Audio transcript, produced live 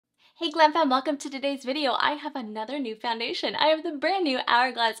Hey Glamfam, welcome to today's video. I have another new foundation. I have the brand new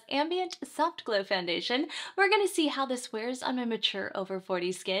Hourglass Ambient Soft Glow Foundation. We're going to see how this wears on my mature over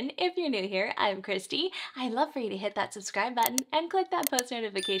 40 skin. If you're new here, I'm Kristi. I'd love for you to hit that subscribe button and click that post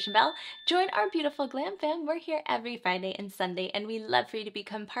notification bell. Join our beautiful Glam Fam. We're here every Friday and Sunday, and we love for you to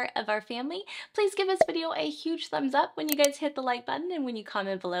become part of our family. Please give this video a huge thumbs up when you guys hit the like button, and when you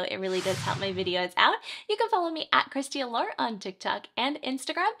comment below, it really does help my videos out. You can follow me at Kristi Allure on TikTok and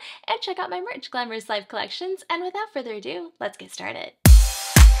Instagram, and check out my merch, Glamorous Life Collections. And without further ado, let's get started.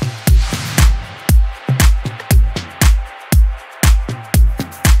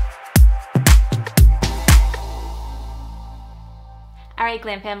 Alright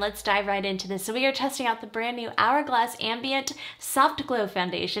Glam Fam, let's dive right into this. So we are testing out the brand new Hourglass Ambient Soft Glow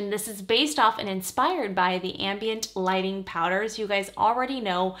Foundation. This is based off and inspired by the ambient lighting powders. You guys already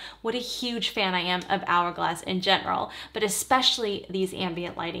know what a huge fan I am of Hourglass in general, but especially these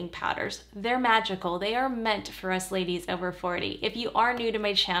ambient lighting powders. They're magical. They are meant for us ladies over 40. If you are new to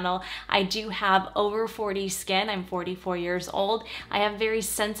my channel, I do have over 40 skin. I'm 44 years old. I have very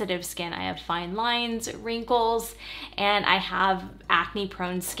sensitive skin. I have fine lines, wrinkles, and I have acne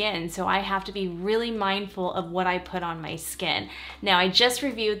prone skin, so I have to be really mindful of what I put on my skin. Now, I just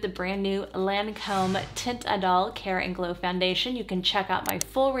reviewed the brand new Lancome Tint Idole Care and Glow Foundation. You can check out my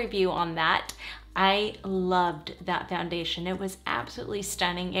full review on that. I loved that foundation. It was absolutely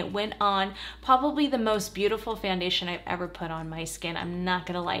stunning. It went on probably the most beautiful foundation I've ever put on my skin. I'm not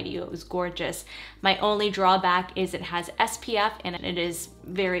gonna lie to you, it was gorgeous. My only drawback is it has SPF and it is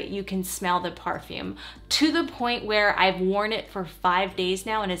you can smell the perfume to the point where I've worn it for 5 days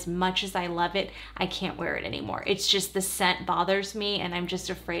now, and as much as I love it, I can't wear it anymore. It's just the scent bothers me, and I'm just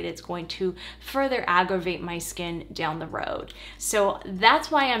afraid it's going to further aggravate my skin down the road. So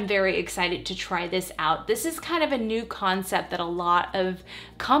that's why I'm very excited to try this out. This is kind of a new concept that a lot of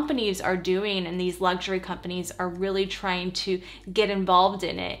companies are doing, and these luxury companies are really trying to get involved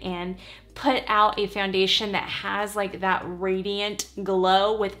in it and put out a foundation that has like that radiant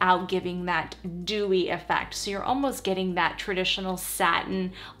glow without giving that dewy effect. So you're almost getting that traditional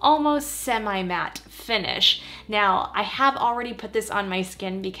satin, almost semi-matte finish. Now, I have already put this on my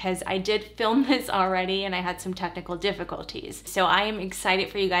skin because I did film this already and I had some technical difficulties. So I am excited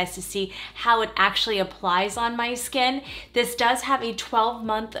for you guys to see how it actually applies on my skin. This does have a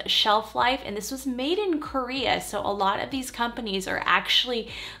 12-month shelf life, and this was made in Korea. So a lot of these companies are actually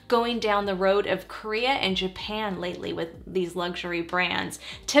going down the road of Korea and Japan lately with these luxury brands.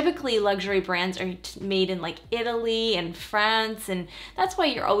 Typically, luxury brands are made in like Italy and France, and that's why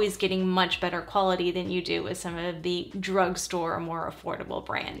you're always getting much better quality than you do with some of the drugstore or more affordable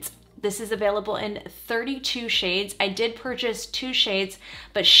brands. This is available in 32 shades. I did purchase 2 shades,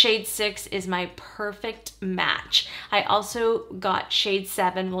 but shade 6 is my perfect match. I also got shade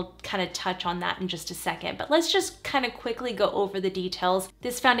 7. We'll kind of touch on that in just a second, but let's just kind of quickly go over the details.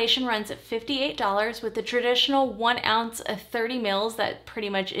 This foundation runs at $58 with the traditional 1 ounce of 30 mils that pretty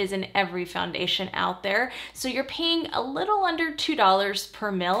much is in every foundation out there. So you're paying a little under $2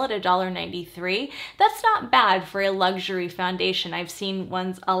 per mil at $1.93. That's not bad for a luxury foundation. I've seen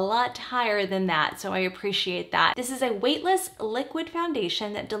ones a lot higher than that, so I appreciate that. This is a weightless liquid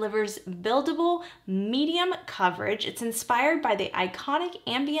foundation that delivers buildable medium coverage. It's inspired by the iconic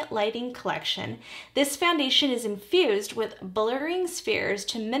ambient lighting collection. This foundation is infused with blurring spheres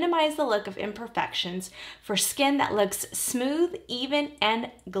to minimize the look of imperfections for skin that looks smooth, even, and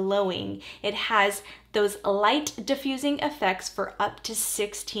glowing. It has those light diffusing effects for up to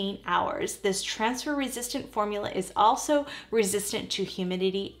 16 hours. This transfer resistant formula is also resistant to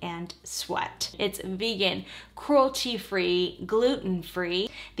humidity and sweat. It's vegan, cruelty-free, gluten-free.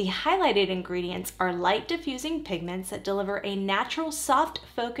 The highlighted ingredients are light diffusing pigments that deliver a natural soft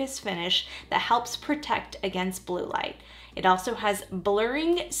focus finish that helps protect against blue light. It also has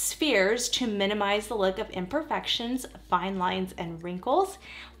blurring spheres to minimize the look of imperfections, fine lines, and wrinkles,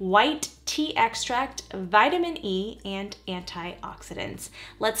 white tea extract, vitamin E, and antioxidants.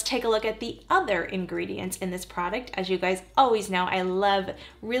 Let's take a look at the other ingredients in this product. As you guys always know, I love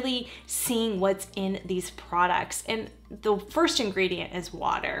really seeing what's in these products. And the first ingredient is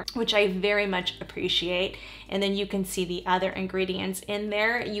water, which I very much appreciate. And then you can see the other ingredients in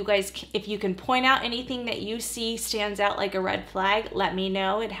there. You guys, if you can point out anything that you see stands out like a red flag, let me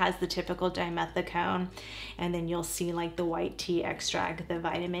know. It has the typical dimethicone, and then you'll see like the white tea extract, the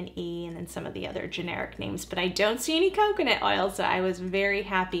vitamin E, and then some of the other generic names, but I don't see any coconut oil, so I was very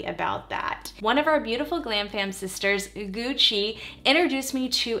happy about that. that. One of our beautiful Glamfam sisters, Gucci, introduced me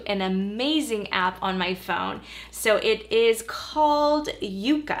to an amazing app on my phone. So it is called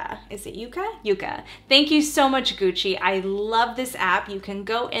Yuka. Is it Yuka? Yuka. Thank you so much, Gucci. I love this app. You can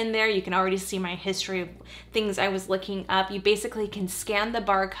go in there. You can already see my history of things I was looking up. You basically can scan the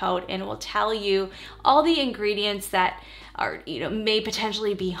barcode and it will tell you all the ingredients that are, may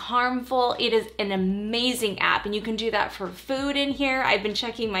potentially be harmful. It is an amazing app, and you can do that for food in here. I've been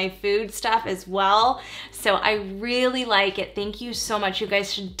checking my food stuff as well, so I really like it. Thank you so much. You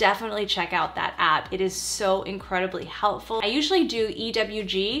guys should definitely check out that app. It is so incredibly helpful. I usually do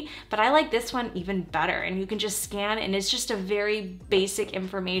EWG, but I like this one even better, and you can just scan, and it's just a very basic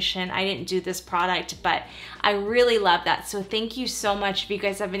information. I didn't do this product, but I really love that. So thank you so much. If you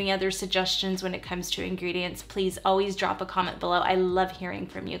guys have any other suggestions when it comes to ingredients, please always drop a comment below. I love hearing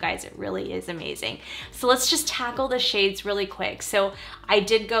from you guys. It really is amazing. So let's just tackle the shades really quick. So I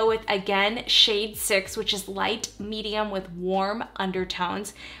did go with, again, shade 6, which is light medium with warm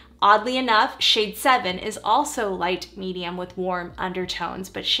undertones. Oddly enough, shade 7 is also light medium with warm undertones,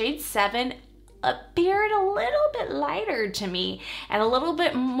 but shade 7 appeared a little bit lighter to me and a little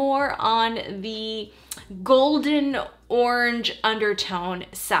bit more on the golden orange undertone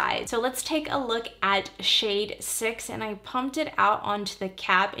side. So let's take a look at shade 6, and I pumped it out onto the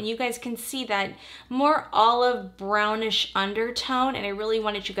cap, and you guys can see that more olive brownish undertone, and I really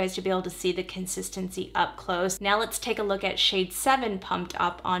wanted you guys to be able to see the consistency up close. Now let's take a look at shade 7 pumped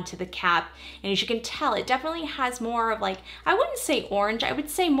up onto the cap, and as you can tell, it definitely has more of, like, I wouldn't say orange, I would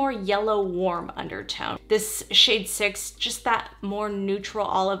say more yellow warm undertone. This shade 6, just that more neutral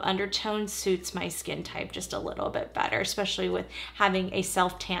olive undertone suits my skin type just a little bit better, especially with having a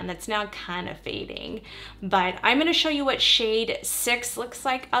self tan that's now kind of fading. But I'm going to show you what shade 6 looks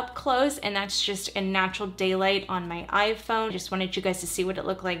like up close, and that's just in natural daylight on my iPhone. Just wanted you guys to see what it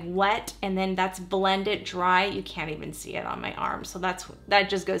looked like wet, and then that's blended dry. You can't even see it on my arm, so that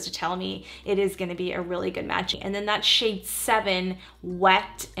just goes to tell me it is going to be a really good matching. And then that's shade 7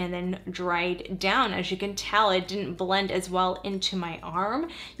 wet and then dried down. As you can tell, it didn't blend as well into my arm.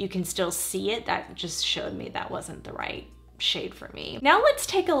 You can still see it. That just showed me that wasn't the right shade for me. Now let's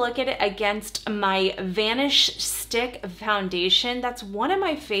take a look at it against my Vanish Stick foundation. That's one of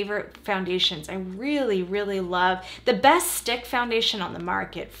my favorite foundations. I really, really love the best stick foundation on the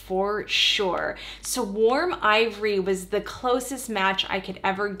market for sure. So Warm Ivory was the closest match I could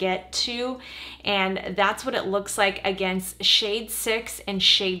ever get to, and that's what it looks like against shade 6 and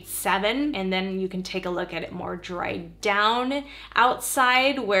shade 7. And then you can take a look at it more dried down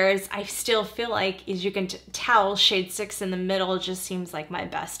outside, whereas I still feel like, as you can tell, shade 6 in the middle just seems like my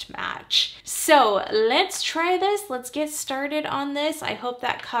best match. So let's try this. Let's get started on this. I hope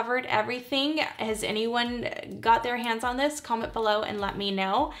that covered everything. Has anyone got their hands on this? Comment below and let me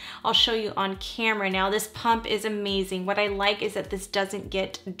know. I'll show you on camera now. This pump is amazing. What I like is that this doesn't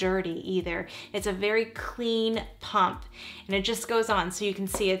get dirty either. It's a very clean pump, and it just goes on. So you can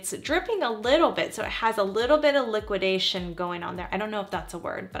see it's dripping a little bit. So it has a little bit of liquidation going on there. I don't know if that's a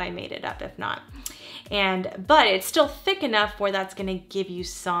word, but I made it up if not. But it's still thick enough where that's gonna give you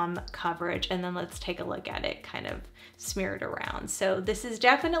some coverage. And then let's take a look at it kind of smeared around. So this is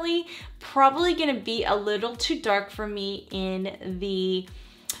definitely probably gonna be a little too dark for me in the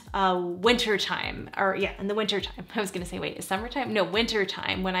winter time, or yeah, in the winter time. I was gonna say, wait, summertime? No, winter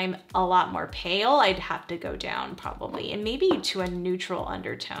time, when I'm a lot more pale, I'd have to go down probably, and maybe to a neutral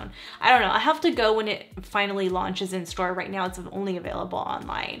undertone. I don't know, I have to go when it finally launches in store. Right now it's only available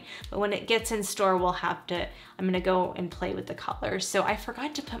online, but when it gets in store, I'm gonna go and play with the colors. So I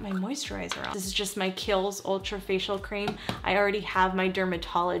forgot to put my moisturizer on. This is just my Kiehl's Ultra Facial Cream. I already have my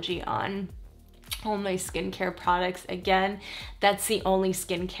Dermatology on. All my skincare products, again, that's the only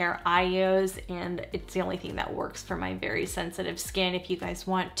skincare I use, and it's the only thing that works for my very sensitive skin. If you guys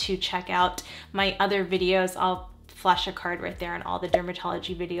want to check out my other videos, I'll flash a card right there on all the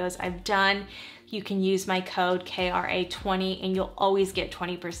dermatology videos I've done. You can use my code KRA20 and you'll always get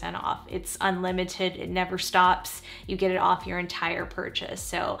 20% off. It's unlimited, it never stops. You get it off your entire purchase.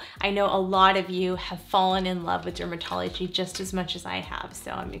 So I know a lot of you have fallen in love with dermatology just as much as I have.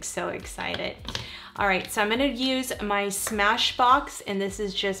 So I'm so excited. All right, so I'm gonna use my Smashbox, and this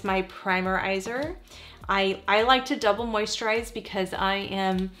is just my primerizer. I like to double moisturize because I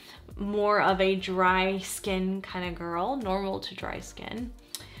am more of a dry skin kind of girl, normal to dry skin.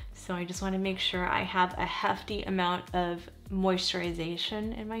 So I just want to make sure I have a hefty amount of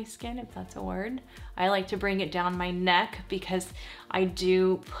moisturization in my skin, if that's a word. I like to bring it down my neck because I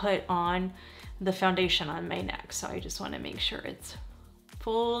do put on the foundation on my neck. So I just want to make sure it's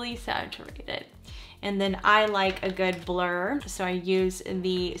fully saturated. And then I like a good blur, so I use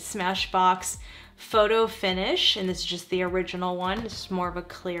the Smashbox Photo Finish, and this is just the original one. This is more of a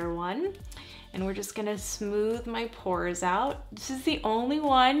clear one. And we're just gonna smooth my pores out. This is the only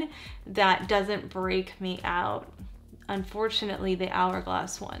one that doesn't break me out. Unfortunately, the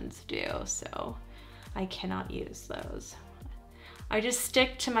Hourglass ones do, so I cannot use those. I just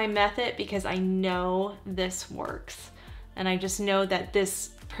stick to my method because I know this works. And I just know that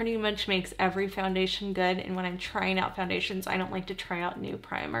this pretty much makes every foundation good. And when I'm trying out foundations, I don't like to try out new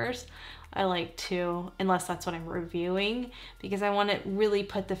primers. I like to, unless that's what I'm reviewing, because I want to really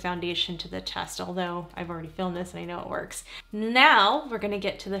put the foundation to the test, although I've already filmed this and I know it works. Now we're going to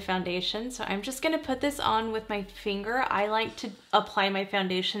get to the foundation. So I'm just going to put this on with my finger. I like to apply my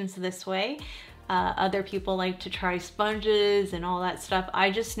foundations this way. Other people like to try sponges and all that stuff. I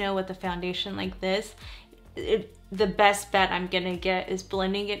just know with a foundation like this, the best bet I'm gonna get is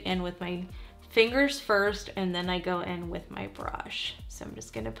blending it in with my fingers first, and then I go in with my brush. So I'm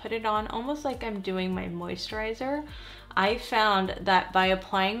just gonna put it on almost like I'm doing my moisturizer. I found that by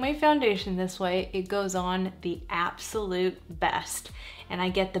applying my foundation this way, it goes on the absolute best. And I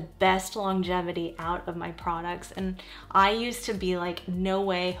get the best longevity out of my products. And I used to be like, no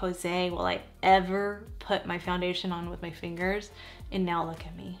way, Jose, will I ever put my foundation on with my fingers. And now look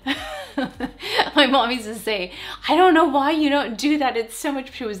at me. My mom used to say, I don't know why you don't do that. It's so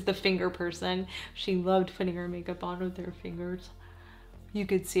much, she was the finger person. She loved putting her makeup on with her fingers. You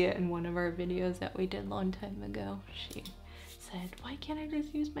could see it in one of our videos that we did a long time ago. She said, why can't I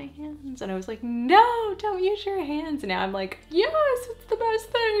just use my hands? And I was like, no, don't use your hands. And now I'm like, yes, it's the best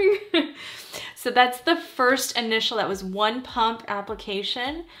thing. So that's the first initial, that was one pump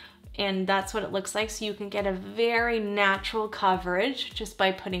application. And that's what it looks like. So you can get a very natural coverage just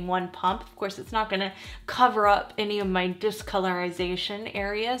by putting one pump. Of course, it's not gonna cover up any of my discolorization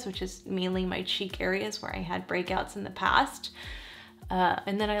areas, which is mainly my cheek areas where I had breakouts in the past.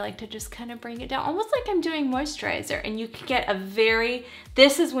 And then I like to just kind of bring it down, almost like I'm doing moisturizer. And you can get a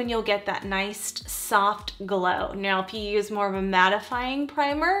this is when you'll get that nice soft glow. Now, if you use more of a mattifying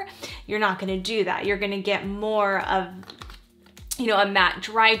primer, you're not gonna do that. You're gonna get more of, you know, a matte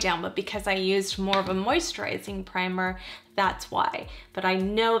dry down, but because I used more of a moisturizing primer, that's why. But I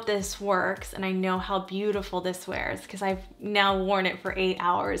know this works, and I know how beautiful this wears because I've now worn it for 8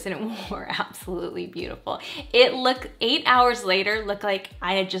 hours and it wore absolutely beautiful. It looked 8 hours later, looked like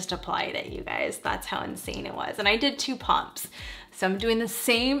I had just applied it, you guys. That's how insane it was. And I did 2 pumps. So I'm doing the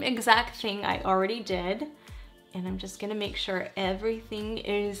same exact thing I already did. And I'm just gonna make sure everything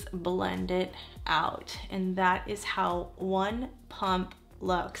is blended out. And that is how one pump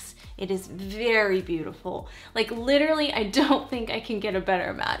looks. It is very beautiful. Like literally, I don't think I can get a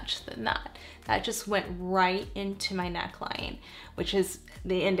better match than that. That just went right into my neckline, which is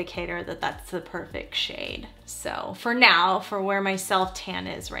the indicator that that's the perfect shade. So for now, for where my self tan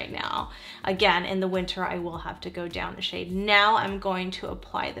is right now, again, in the winter, I will have to go down a shade. Now I'm going to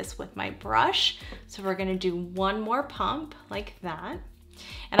apply this with my brush. So we're gonna do one more pump like that.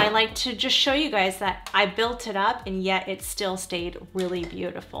 And I like to just show you guys that I built it up and yet it still stayed really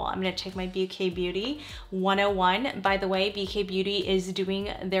beautiful. I'm gonna take my BK Beauty 101. By the way, BK Beauty is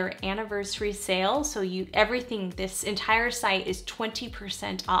doing their anniversary sale. So everything, this entire site is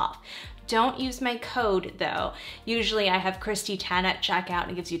 20% off. Don't use my code though. Usually I have Kristi 10 at checkout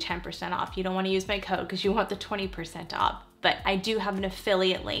and it gives you 10% off. You don't wanna use my code because you want the 20% off. But I do have an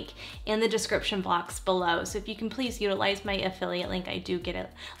affiliate link in the description box below. So if you can please utilize my affiliate link, I do get a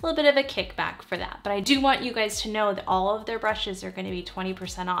little bit of a kickback for that. But I do want you guys to know that all of their brushes are gonna be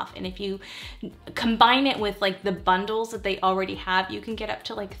 20% off. And if you combine it with like the bundles that they already have, you can get up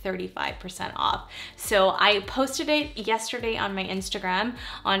to like 35% off. So I posted it yesterday on my Instagram.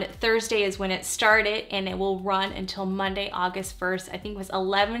 On Thursday is when it started and it will run until Monday, August 1st. I think it was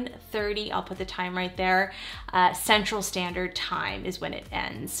 11:30, I'll put the time right there, Central Standard Time is when it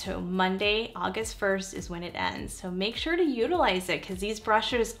ends. So Monday, August 1st is when it ends. So make sure to utilize it because these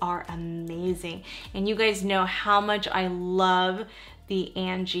brushes are amazing. And you guys know how much I love the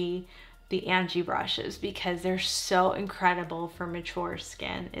Angie brushes because they're so incredible for mature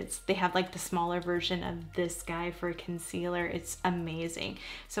skin. They have like the smaller version of this guy for concealer. It's amazing.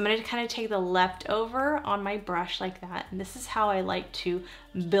 So I'm gonna kind of take the leftover on my brush like that. And this is how I like to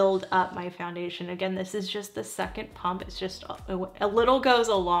build up my foundation. Again, this is just the second pump. It's just a little goes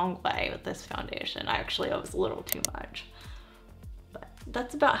a long way with this foundation. Actually, it was a little too much.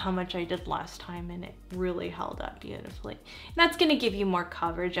 That's about how much I did last time and it really held up beautifully. And that's gonna give you more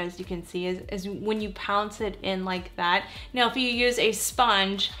coverage, as you can see, is when you pounce it in like that. Now, if you use a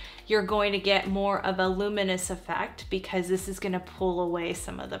sponge, you're going to get more of a luminous effect because this is gonna pull away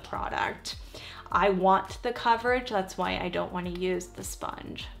some of the product. I want the coverage. That's why I don't want to use the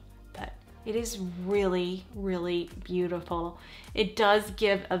sponge. But it is really, really beautiful. It does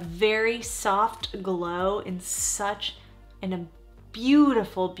give a very soft glow in such a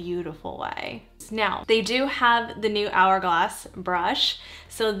beautiful, beautiful way. Now, they do have the new Hourglass brush.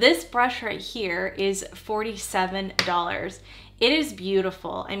 So this brush right here is $47. It is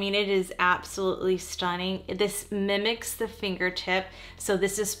beautiful. I mean, it is absolutely stunning. This mimics the fingertip. So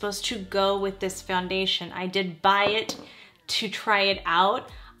this is supposed to go with this foundation. I did buy it to try it out.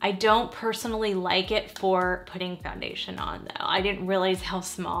 I don't personally like it for putting foundation on though. I didn't realize how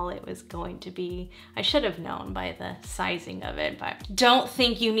small it was going to be. I should have known by the sizing of it, but don't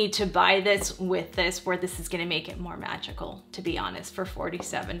think you need to buy this with this where this is gonna make it more magical, to be honest, for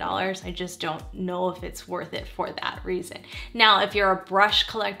 $47. I just don't know if it's worth it for that reason. Now, if you're a brush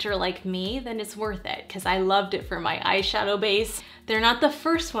collector like me, then it's worth it because I loved it for my eyeshadow base. They're not the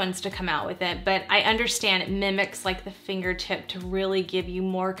first ones to come out with it, but I understand it mimics like the fingertip to really give you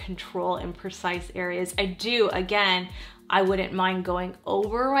more control in precise areas. I do, again, I wouldn't mind going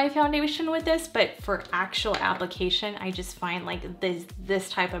over my foundation with this, but for actual application, I just find like this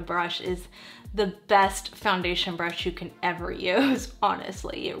type of brush is the best foundation brush you can ever use,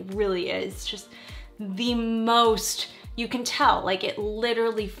 honestly. It really is just the most, you can tell, like it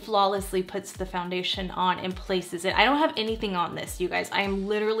literally flawlessly puts the foundation on and places it. I don't have anything on this, you guys. I am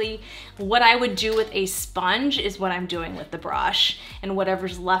literally, what I would do with a sponge is what I'm doing with the brush, and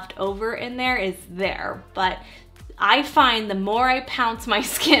whatever's left over in there is there. But I find the more I pounce my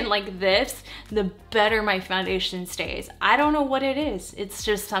skin like this, the better my foundation stays. I don't know what it is. It's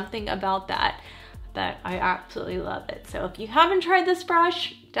just something about that I absolutely love it. So if you haven't tried this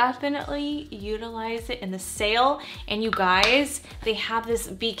brush, definitely utilize it in the sale. And you guys, they have this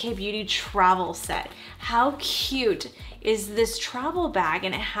BK Beauty travel set. How cute is this travel bag?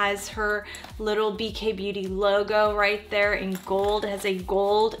 And it has her little BK Beauty logo right there in gold. It has a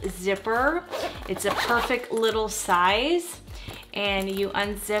gold zipper. It's a perfect little size. And you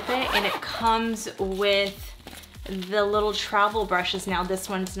unzip it and it comes with the little travel brushes. Now this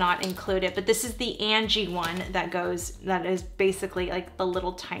one's not included, but this is the Angie one that is basically like the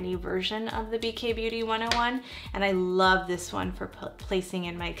little tiny version of the BK Beauty 101. And I love this one for placing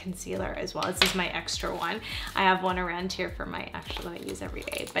in my concealer as well. This is my extra one. I have one around here for my actual that I use every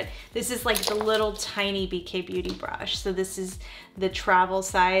day, but this is like the little tiny BK Beauty brush. So this is the travel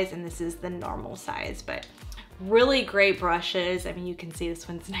size and this is the normal size, but really great brushes. I mean, you can see this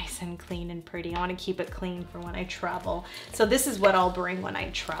one's nice and clean and pretty. I want to keep it clean for when I travel. So this is what I'll bring when I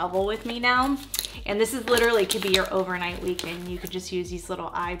travel with me now. And this is literally could be your overnight weekend. You could just use these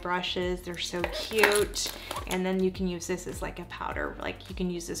little eye brushes. They're so cute. And then you can use this as like a powder. Like you can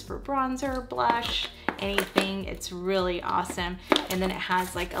use this for bronzer, blush, anything. It's really awesome. And then it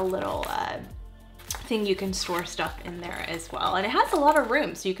has like a little thing you can store stuff in there as well, and it has a lot of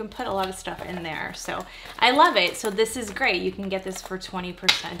room, so you can put a lot of stuff in there. So I love it. So this is great. You can get this for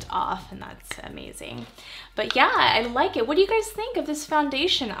 20% off, and that's amazing. But yeah, I like it. What do you guys think of this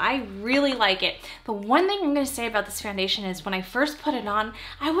foundation? I really like it. The one thing I'm going to say about this foundation is when I first put it on,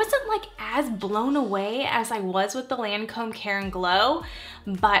 I wasn't like as blown away as I was with the Lancome Care and Glow,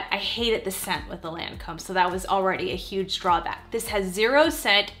 but I hated the scent with the Lancome, so that was already a huge drawback. This has 0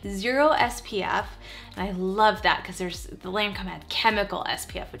 scent, 0 SPF, and I love that because the Lancome had chemical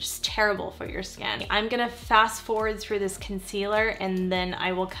SPF, which is terrible for your skin. I'm gonna fast forward through this concealer and then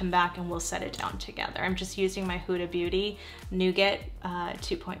I will come back and we'll set it down together. I'm just using my Huda Beauty Nougat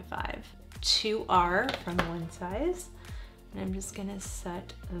 2.5. 2R from one size. And I'm just gonna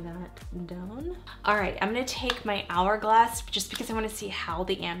set that down. All right, I'm gonna take my Hourglass just because I wanna see how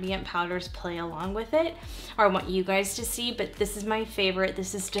the ambient powders play along with it, or I want you guys to see, but this is my favorite.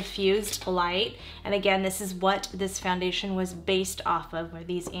 This is Diffused Light. And again, this is what this foundation was based off of, were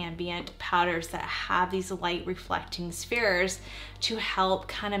these ambient powders that have these light reflecting spheres to help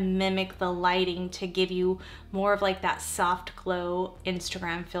kind of mimic the lighting to give you more of like that soft glow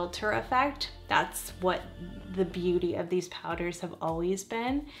Instagram filter effect. That's what the beauty of these powders have always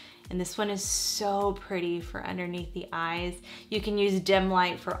been. And this one is so pretty for underneath the eyes. You can use dim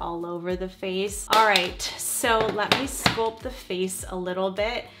light for all over the face. All right, so let me sculpt the face a little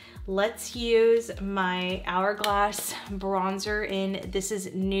bit. Let's use my Hourglass bronzer in, this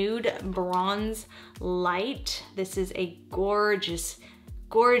is Nude Bronze Light. This is a gorgeous,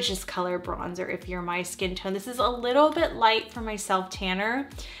 gorgeous color bronzer if you're my skin tone. This is a little bit light for my self-tanner,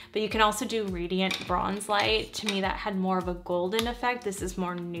 but you can also do Radiant Bronze Light. To me, that had more of a golden effect. This is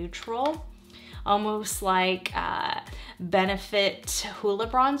more neutral, almost like Benefit Hoola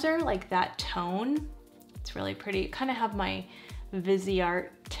bronzer, like that tone. It's really pretty. Kind of have my Viseart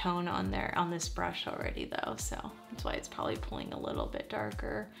tone on there on this brush already though, so that's why it's probably pulling a little bit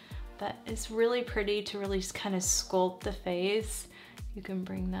darker. But it's really pretty to really kind of sculpt the face. You can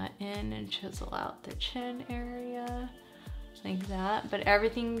bring that in and chisel out the chin area like that. But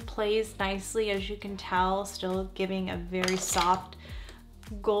everything plays nicely, as you can tell, still giving a very soft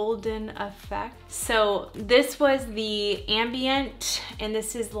golden effect. So this was the Ambient, and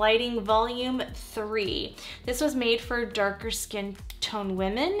this is Lighting Volume 3. This was made for darker skin tone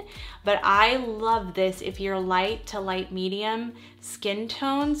women, but I love this if you're light to light medium skin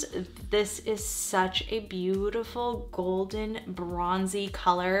tones. This is such a beautiful golden bronzy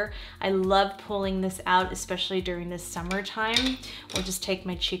color. I love pulling this out, especially during the summertime. We'll just take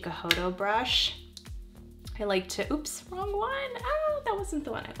my Chikuhodo brush. I like to, oops, wrong one. Oh, that wasn't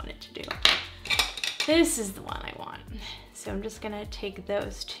the one I wanted to do. This is the one I want. So I'm just gonna take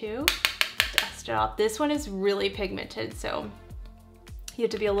those two, dust it off. This one is really pigmented, so you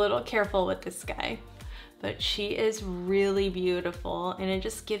have to be a little careful with this guy. But she is really beautiful, and it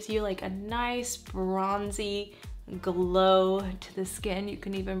just gives you like a nice bronzy glow to the skin. You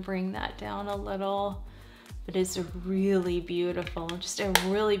can even bring that down a little. But it's really beautiful, just a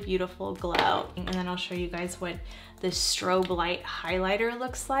really beautiful glow. And then I'll show you guys what the strobe light highlighter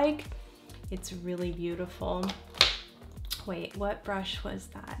looks like. It's really beautiful. Wait, what brush was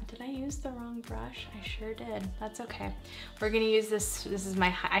that? Did I use the wrong brush? I sure did. That's okay. We're gonna use this. This is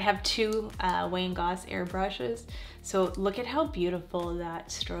my, I have two Wayne Goss air brushes. So look at how beautiful that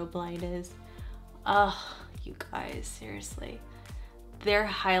strobe light is. Oh, you guys, seriously. Their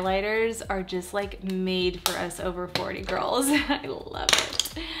highlighters are just like made for us over 40 girls. I love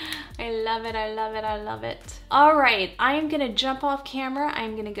it. I love it, I love it, I love it. All right, I am gonna jump off camera.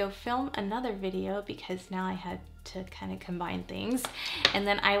 I'm gonna go film another video because now I had to kind of combine things. And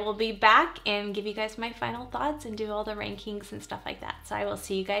then I will be back and give you guys my final thoughts and do all the rankings and stuff like that. So I will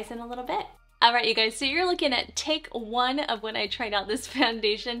see you guys in a little bit. All right, you guys, so you're looking at take one of when I tried out this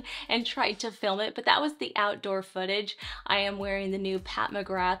foundation and tried to film it, but that was the outdoor footage. I am wearing the new Pat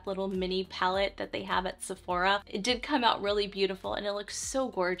McGrath little mini palette that they have at Sephora. It did come out really beautiful, and it looks so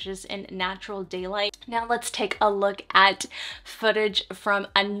gorgeous in natural daylight. Now let's take a look at footage from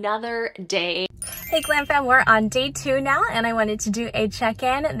another day. Hey Glamfam, we're on day 2 now, and I wanted to do a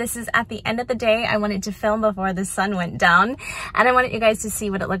check-in. This is at the end of the day. I wanted to film before the sun went down, and I wanted you guys to see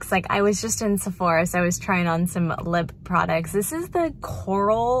what it looks like. I was just in Sephora, so I was trying on some lip products. This is the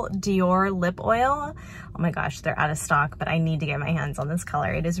Coral Dior lip oil. Oh my gosh, they're out of stock, but I need to get my hands on this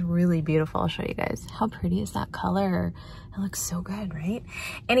color. It is really beautiful. I'll show you guys. How pretty is that color? It looks so good, right?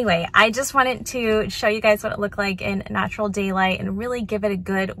 Anyway, I just wanted to show you guys what it looked like in natural daylight and really give it a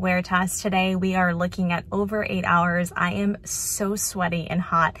good wear test today. We are looking at over 8 hours. I am so sweaty and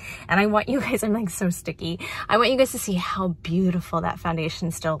hot, and I want you guys, I'm like so sticky. I want you guys to see how beautiful that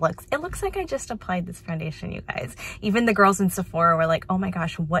foundation still looks. It looks like I just applied this foundation, you guys. Even the girls in Sephora were like, oh my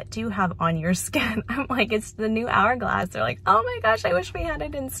gosh, what do you have on your skin? I'm like, it's the new Hourglass. They're like, oh my gosh, I wish we had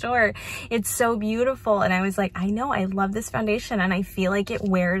it in store. It's so beautiful. And I was like, I know, I love this foundation, and I feel like it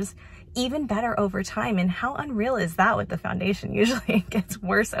wears even better over time. And how unreal is that with the foundation? Usually it gets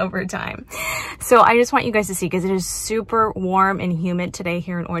worse over time. So I just want you guys to see, because it is super warm and humid today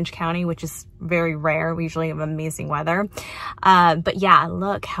here in Orange County, which is very rare. We usually have amazing weather. But yeah,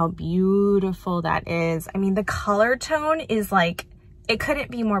 look how beautiful that is. I mean, the color tone is like, it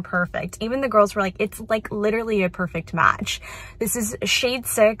couldn't be more perfect. Even the girls were like, it's like literally a perfect match. This is shade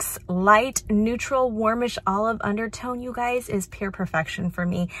 6, light, neutral, warmish olive undertone, you guys, is pure perfection for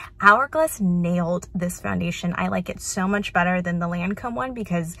me. Hourglass nailed this foundation. I like it so much better than the Lancome one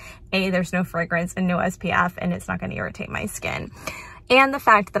because A, there's no fragrance and no SPF, and it's not going to irritate my skin. And the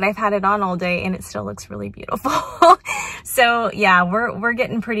fact that I've had it on all day and it still looks really beautiful. So yeah, we're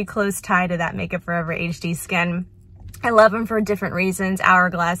getting pretty close tied to that Makeup Forever HD skin. I love them for different reasons.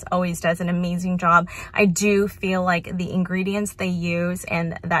 Hourglass always does an amazing job. I do feel like the ingredients they use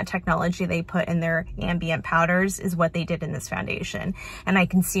and that technology they put in their ambient powders is what they did in this foundation. And I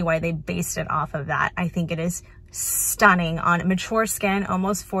can see why they based it off of that. I think it is stunning on mature skin,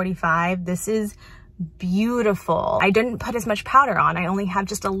 almost 45. This is beautiful. I didn't put as much powder on. I only have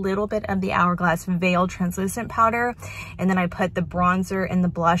just a little bit of the Hourglass Veil translucent powder, and then I put the bronzer and the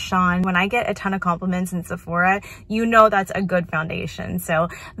blush on. When I get a ton of compliments in Sephora, you know that's a good foundation. So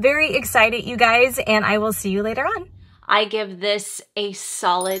very excited, you guys, and I will see you later on. I give this a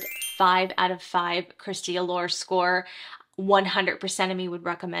solid 5 out of 5 Kristi Allure score. 100% of me would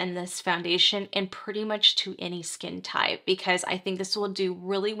recommend this foundation and pretty much to any skin type, because I think this will do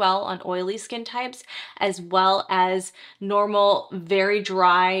really well on oily skin types as well as normal, very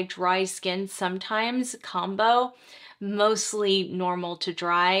dry skin sometimes combo. mostly normal to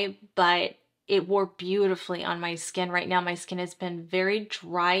dry, but it wore beautifully on my skin. Right now, my skin has been very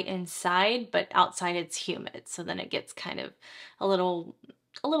dry inside, but outside it's humid. So then it gets kind of a little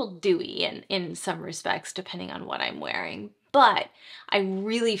dewy in some respects, depending on what I'm wearing. But I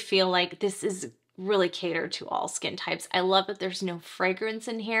really feel like this is really catered to all skin types. I love that there's no fragrance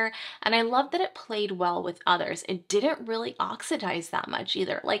in here, and I love that it played well with others. It didn't really oxidize that much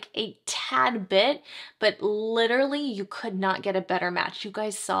either, like a tad bit, but literally you could not get a better match. You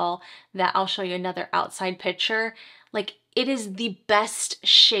guys saw that. I'll show you another outside picture. Like, it is the best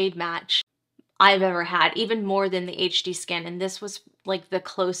shade match I've ever had, even more than the HD Skin, and this was like the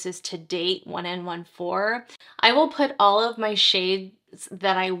closest to date, 1N14. I will put all of my shades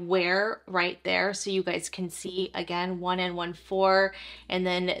that I wear right there so you guys can see. Again, 1N14, and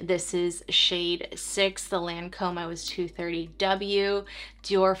then this is shade 6, the Lancome. I was 230W.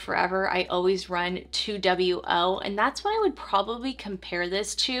 Dior Forever, I always run 2WO, and that's what I would probably compare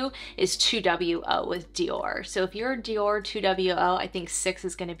this to, is 2WO with Dior. So if you're a Dior 2WO, I think 6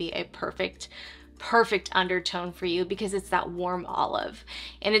 is going to be a perfect undertone for you, because it's that warm olive,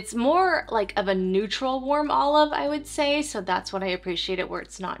 and it's more like of a neutral warm olive, I would say. So that's what I appreciate it, where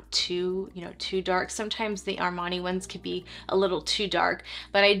it's not too, too dark. Sometimes the Armani ones could be a little too dark,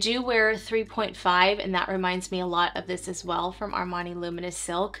 but I do wear 3.5, and that reminds me a lot of this as well, from Armani Luminous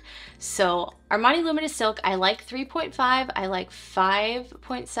Silk. So Armani Luminous Silk, I like 3.5, I like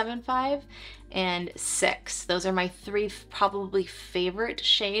 5.75, and 6. Those are my 3 probably favorite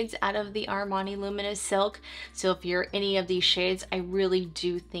shades out of the Armani Luminous Silk. So if you're any of these shades, I really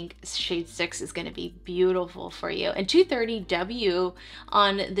do think shade 6 is going to be beautiful for you. And 230W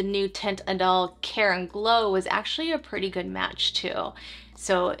on the new Tint Adele Care and Glow was actually a pretty good match too.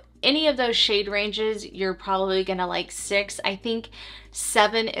 So any of those shade ranges, you're probably gonna like 6. I think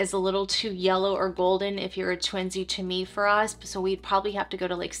 7 is a little too yellow or golden if you're a twinsy to me for us. So we'd probably have to go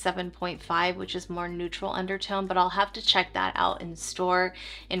to like 7.5, which is more neutral undertone, but I'll have to check that out in store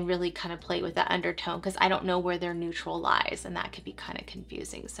and really kind of play with that undertone, because I don't know where their neutral lies, and that could be kind of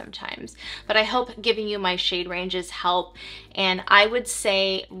confusing sometimes. But I hope giving you my shade ranges help. And I would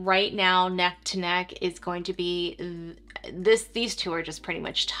say right now, neck to neck is going to be these two are just pretty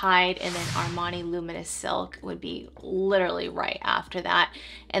much tied, and then Armani Luminous Silk would be literally right after that,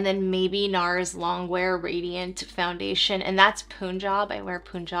 and then maybe NARS Longwear Radiant Foundation, and that's Punjab. I wear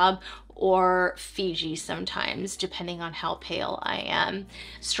Punjab or Fiji sometimes, depending on how pale I am.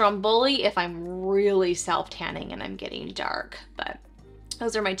 Stromboli if I'm really self-tanning and I'm getting dark, but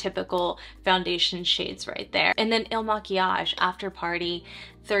those are my typical foundation shades right there. And then Il Makiage After Party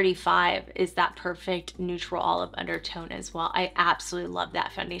 35 is that perfect neutral olive undertone as well. I absolutely love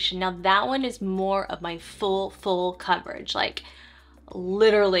that foundation. Now that one is more of my full coverage. Like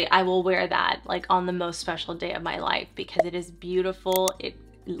literally I will wear that like on the most special day of my life, because it is beautiful. It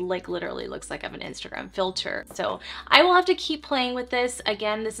like literally looks like I have an Instagram filter. So I will have to keep playing with this.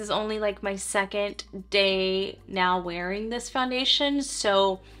 Again, this is only like my 2nd day now wearing this foundation,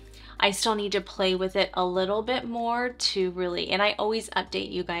 so I still need to play with it a little bit more to really, and I always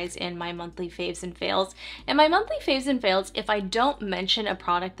update you guys in my monthly faves and fails. And my monthly faves and fails, if I don't mention a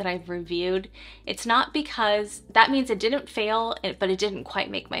product that I've reviewed, it's not because that means it didn't fail, but it didn't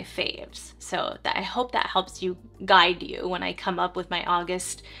quite make my faves. So I hope that helps you, guide you when I come up with my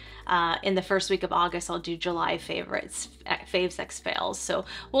August. In the first week of August, I'll do July favorites, faves x fails. So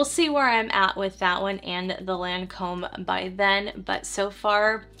we'll see where I'm at with that one and the Lancome by then. But so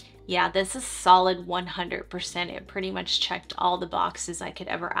far, yeah, this is solid 100%. It pretty much checked all the boxes I could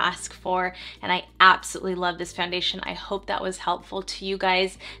ever ask for, and I absolutely love this foundation. I hope that was helpful to you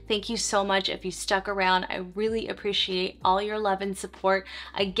guys. Thank you so much if you stuck around. I really appreciate all your love and support.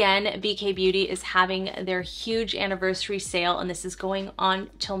 Again, BK Beauty is having their huge anniversary sale, and this is going on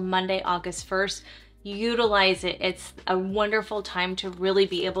till Monday, August 1st. Utilize it. It's a wonderful time to really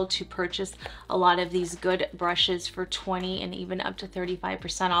be able to purchase a lot of these good brushes for 20 and even up to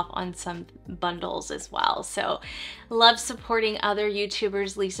 35% off on some bundles as well. So love supporting other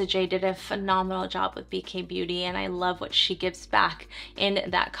YouTubers. Lisa J did a phenomenal job with BK Beauty, and I love what she gives back in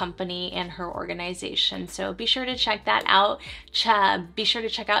that company and her organization. So be sure to check that out. Be sure to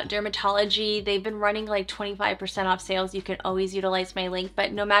check out Dermatology. They've been running like 25% off sales. You can always utilize my link,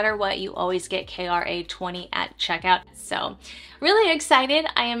 but no matter what, you always get KRA20 at checkout. So really excited.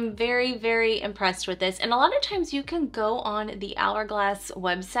 I am very impressed with this. And a lot of times you can go on the Hourglass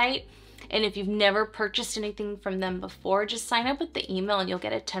website And if you've never purchased anything from them before, just sign up with the email and you'll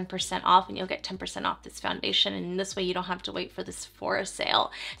get a 10% off, and you'll get 10% off this foundation. And this way you don't have to wait for the Sephora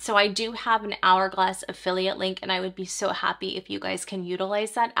sale. So I do have an Hourglass affiliate link, and I would be so happy if you guys can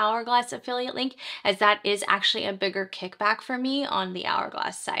utilize that Hourglass affiliate link, as that is actually a bigger kickback for me on the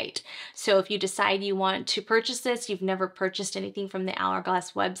Hourglass site. So if you decide you want to purchase this, you've never purchased anything from the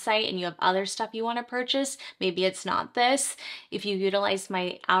Hourglass website, and you have other stuff you want to purchase, maybe it's not this, if you utilize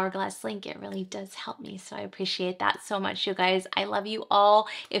my Hourglass link, it really does help me. So I appreciate that so much, you guys. I love you all.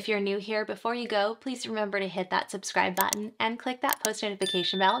 If you're new here, before you go, please remember to hit that subscribe button and click that post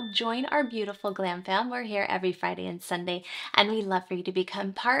notification bell. Join our beautiful Glam Fam. We're here every Friday and Sunday, and we love for you to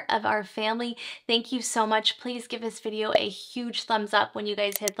become part of our family. Thank you so much. Please give this video a huge thumbs up when you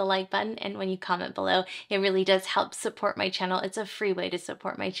guys hit the like button, and when you comment below. It really does help support my channel. It's a free way to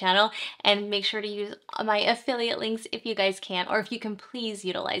support my channel. And make sure to use my affiliate links if you guys can, or if you can, please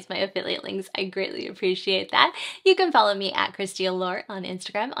utilize my affiliate links. I greatly appreciate that. You can follow me at Kristi Allure on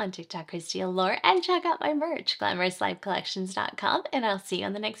Instagram, on TikTok, Kristi Allure, and check out my merch, glamourouslifecollections.com, and I'll see you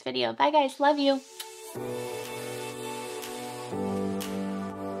on the next video. Bye guys, love you.